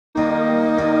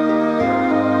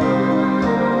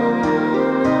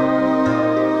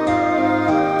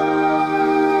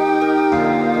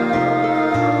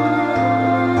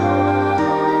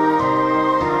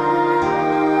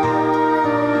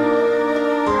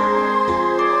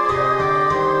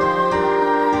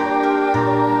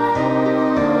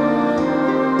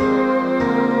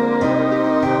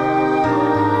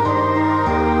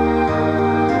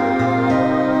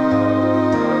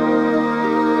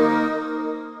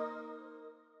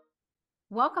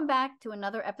Welcome back to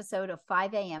another episode of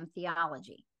 5 a.m.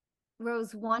 Theology.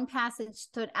 Rose, one passage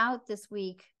stood out this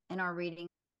week in our reading.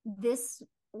 This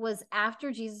was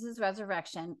after Jesus'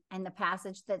 resurrection, and the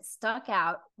passage that stuck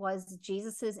out was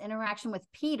Jesus' interaction with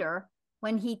Peter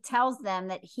when he tells them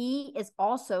that he is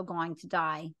also going to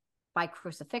die by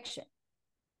crucifixion.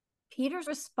 Peter's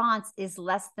response is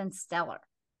less than stellar,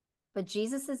 but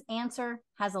Jesus' answer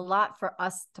has a lot for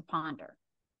us to ponder.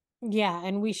 Yeah,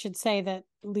 and we should say that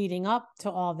leading up to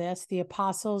all this, the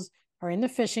apostles are in the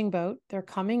fishing boat. They're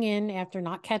coming in after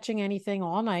not catching anything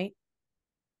all night.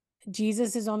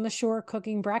 Jesus is on the shore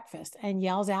cooking breakfast and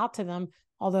yells out to them,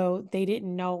 although they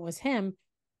didn't know it was him,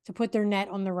 to put their net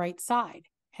on the right side.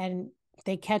 And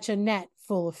they catch a net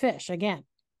full of fish again.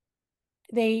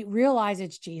 They realize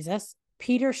it's Jesus.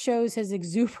 Peter shows his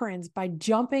exuberance by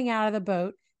jumping out of the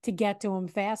boat to get to him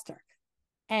faster.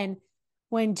 And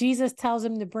when Jesus tells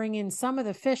him to bring in some of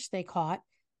the fish they caught,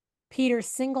 Peter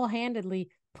single-handedly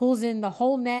pulls in the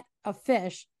whole net of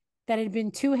fish that had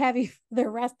been too heavy for the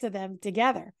rest of them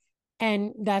together.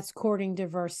 And that's according to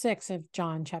verse 6 of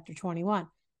John chapter 21.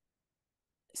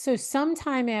 So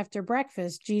sometime after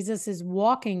breakfast, Jesus is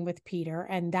walking with Peter,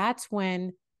 and that's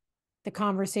when the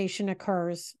conversation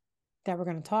occurs that we're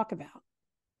going to talk about.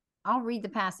 I'll read the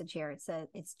passage here. It says,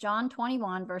 it's John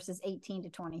 21, verses 18 to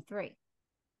 23.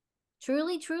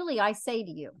 Truly, truly, I say to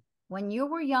you, when you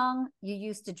were young, you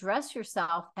used to dress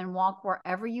yourself and walk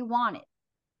wherever you wanted.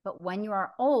 But when you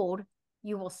are old,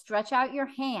 you will stretch out your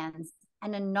hands,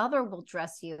 and another will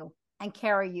dress you and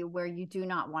carry you where you do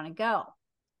not want to go.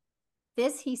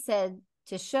 This he said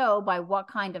to show by what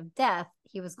kind of death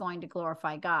he was going to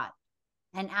glorify God.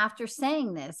 And after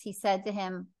saying this, he said to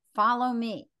him, follow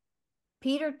me.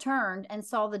 Peter turned and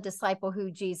saw the disciple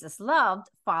who Jesus loved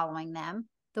following them,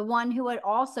 the one who had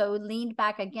also leaned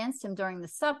back against him during the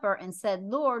supper and said,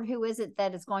 Lord, who is it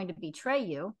that is going to betray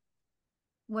you?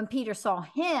 When Peter saw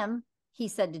him, he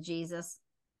said to Jesus,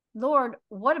 Lord,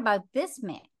 what about this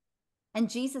man? And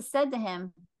Jesus said to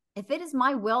him, if it is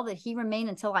my will that he remain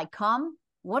until I come,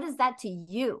 what is that to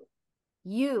you?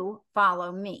 You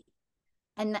follow me.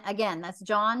 And again, that's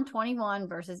John 21,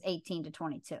 verses 18 to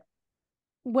 22.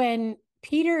 When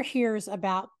Peter hears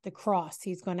about the cross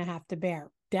he's going to have to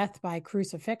bear, death by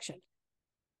crucifixion,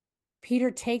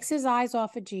 Peter takes his eyes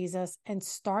off of Jesus and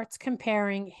starts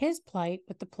comparing his plight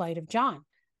with the plight of John.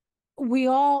 We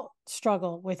all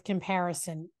struggle with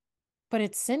comparison, but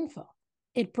it's sinful.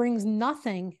 It brings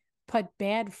nothing but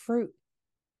bad fruit.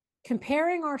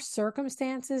 Comparing our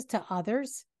circumstances to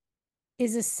others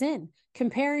is a sin.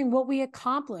 Comparing what we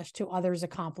accomplish to others'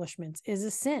 accomplishments is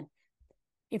a sin.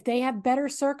 If they have better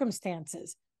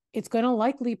circumstances, it's going to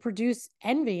likely produce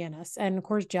envy in us. And of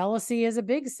course, jealousy is a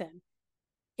big sin.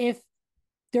 If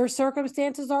their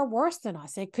circumstances are worse than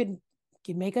us, it could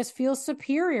make us feel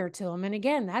superior to them. And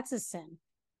again, that's a sin.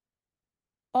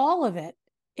 All of it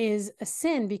is a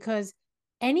sin because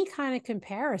any kind of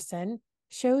comparison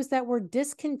shows that we're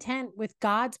discontent with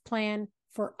God's plan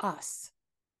for us.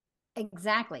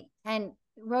 Exactly. And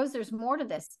Rose, there's more to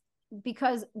this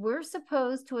because we're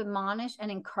supposed to admonish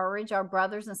and encourage our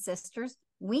brothers and sisters.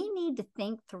 We need to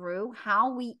think through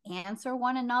how we answer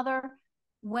one another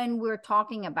when we're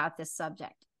talking about this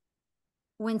subject.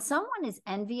 When someone is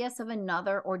envious of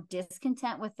another or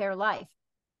discontent with their life,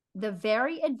 the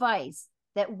very advice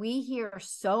that we hear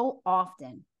so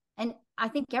often, and I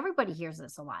think everybody hears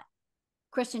this a lot,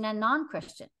 Christian and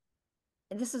non-Christian,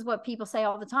 this is what people say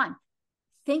all the time.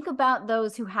 Think about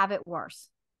those who have it worse,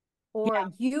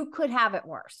 or you could have it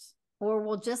worse, or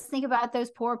we'll just think about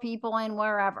those poor people in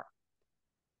wherever.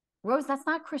 Rose, that's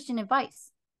not Christian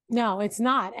advice. No, it's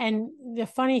not. And the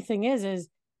funny thing is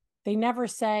they never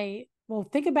say, well,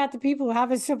 think about the people who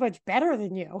have it so much better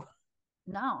than you.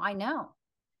 No, I know.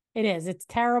 It is. It's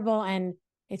terrible. And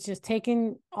it's just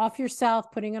taking off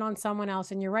yourself, putting it on someone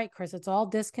else. And you're right, Chris, it's all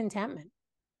discontentment.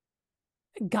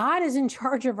 God is in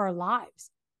charge of our lives.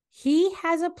 He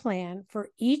has a plan for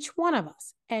each one of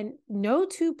us, and no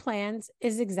two plans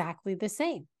is exactly the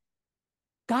same.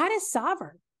 God is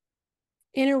sovereign.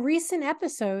 In a recent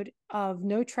episode of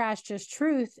No Trash, Just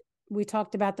Truth, we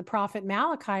talked about the prophet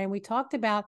Malachi, and we talked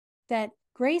about that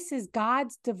grace is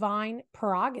God's divine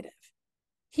prerogative.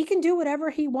 He can do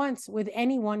whatever he wants with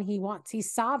anyone he wants.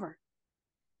 He's sovereign.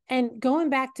 And going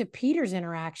back to Peter's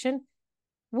interaction,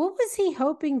 what was he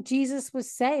hoping Jesus would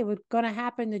say was going to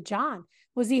happen to John?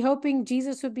 Was he hoping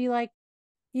Jesus would be like,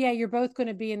 yeah, you're both going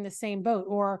to be in the same boat.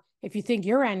 Or if you think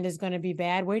your end is going to be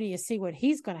bad, wait till you see what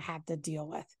he's going to have to deal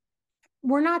with.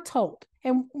 We're not told.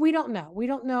 And we don't know. We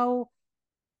don't know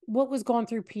what was going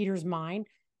through Peter's mind.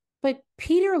 But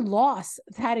Peter lost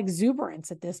that exuberance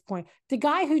at this point. The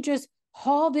guy who just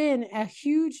hauled in a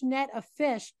huge net of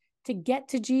fish to get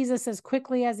to Jesus as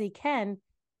quickly as he can,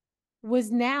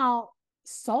 was now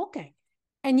sulking.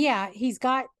 And yeah, he's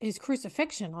got his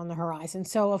crucifixion on the horizon.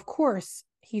 So of course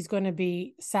he's going to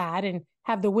be sad and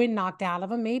have the wind knocked out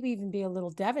of him, maybe even be a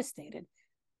little devastated.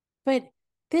 But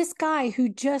this guy who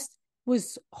just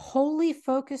was wholly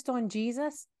focused on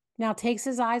Jesus now takes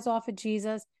his eyes off of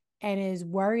Jesus and is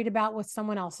worried about what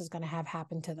someone else is going to have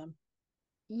happen to them.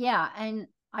 Yeah. And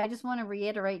I just want to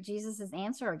reiterate Jesus's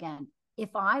answer again.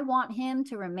 If I want him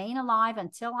to remain alive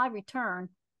until I return,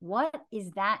 what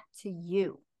is that to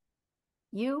you?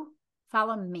 You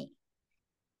follow me.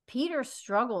 Peter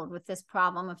struggled with this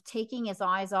problem of taking his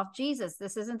eyes off Jesus.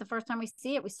 This isn't the first time we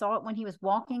see it. We saw it when he was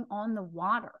walking on the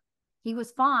water. He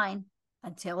was fine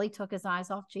until he took his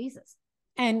eyes off Jesus.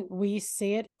 And we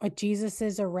see it at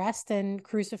Jesus's arrest and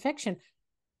crucifixion.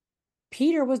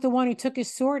 Peter was the one who took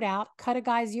his sword out, cut a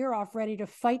guy's ear off, ready to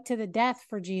fight to the death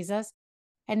for Jesus.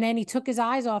 And then he took his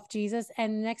eyes off Jesus.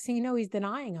 And the next thing you know, he's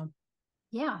denying him.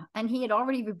 Yeah. And he had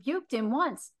already rebuked him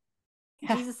once.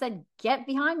 Yeah. Jesus said, "Get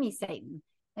behind me, Satan."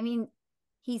 I mean,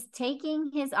 he's taking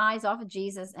his eyes off of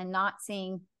Jesus and not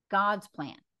seeing God's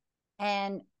plan.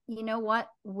 And you know what?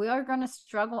 We're going to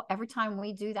struggle every time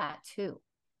we do that too.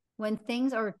 When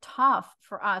things are tough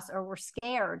for us, or we're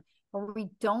scared, or we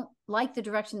don't like the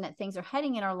direction that things are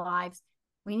heading in our lives,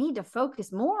 we need to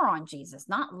focus more on Jesus,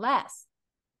 not less.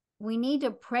 We need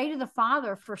to pray to the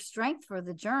Father for strength for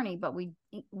the journey, but we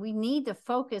need to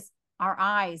focus our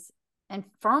eyes and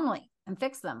firmly and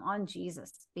fix them on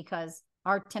Jesus, because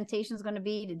our temptation is going to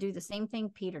be to do the same thing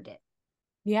Peter did.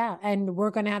 Yeah. And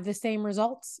we're going to have the same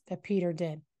results that Peter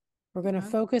did. We're going to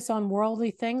focus on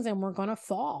worldly things and we're going to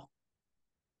fall.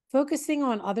 Focusing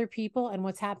on other people and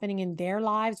what's happening in their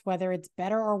lives, whether it's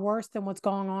better or worse than what's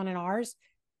going on in ours,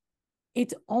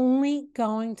 it's only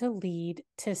going to lead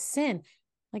to sin.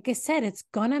 Like I said, it's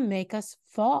going to make us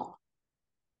fall.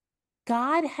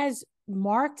 God has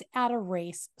marked out a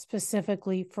race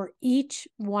specifically for each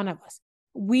one of us.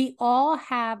 We all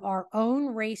have our own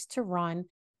race to run,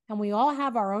 and we all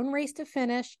have our own race to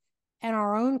finish and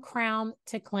our own crown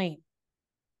to claim.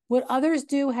 What others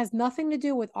do has nothing to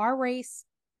do with our race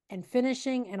and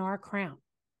finishing and our crown.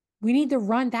 We need to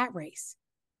run that race.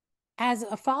 As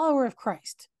a follower of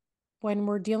Christ, when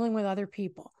we're dealing with other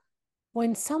people,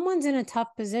 when someone's in a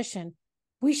tough position,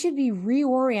 we should be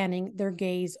reorienting their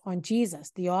gaze on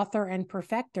Jesus, the author and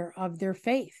perfecter of their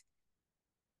faith.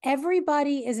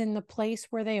 Everybody is in the place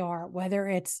where they are, whether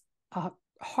it's a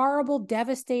horrible,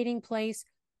 devastating place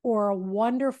or a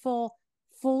wonderful,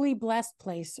 fully blessed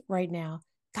place right now.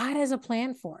 God has a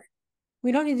plan for it.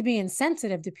 We don't need to be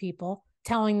insensitive to people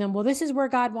telling them, well, this is where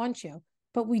God wants you.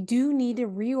 But we do need to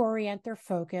reorient their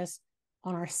focus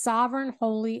on our sovereign,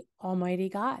 holy, almighty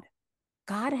God.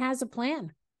 God has a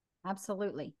plan.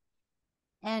 Absolutely.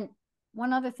 And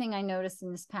one other thing I noticed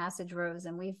in this passage, Rose,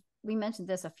 and we mentioned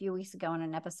this a few weeks ago in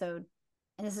an episode,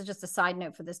 and this is just a side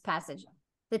note for this passage.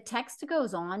 The text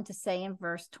goes on to say in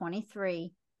verse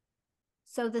 23,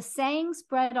 "So the saying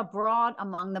spread abroad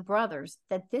among the brothers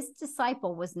that this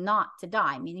disciple was not to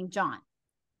die," meaning John.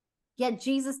 "Yet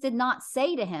Jesus did not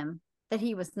say to him that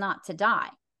he was not to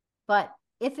die. But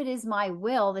if it is my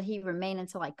will that he remain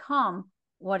until I come,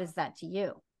 what is that to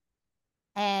you?"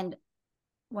 And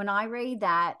when I read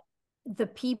that, the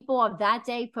people of that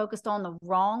day focused on the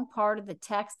wrong part of the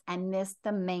text and missed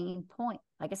the main point.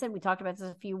 Like I said, we talked about this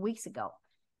a few weeks ago.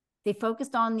 They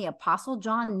focused on the Apostle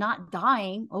John not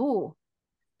dying. Oh,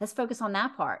 let's focus on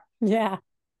that part. Yeah.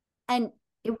 And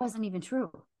it wasn't even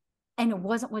true. And it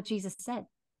wasn't what Jesus said.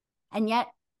 And yet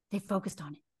they focused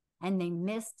on it and they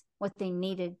missed what they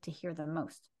needed to hear the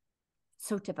most.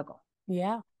 So typical.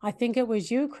 Yeah. I think it was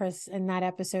you, Chris, in that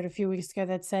episode a few weeks ago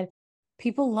that said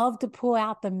people love to pull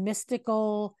out the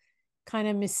mystical, kind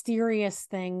of mysterious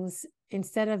things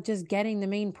instead of just getting the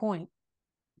main point.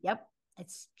 Yep.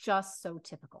 It's just so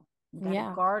typical. You got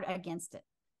to guard against it.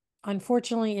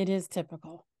 Unfortunately, it is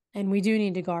typical, and we do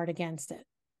need to guard against it.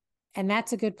 And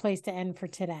that's a good place to end for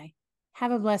today.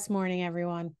 Have a blessed morning,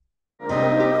 everyone.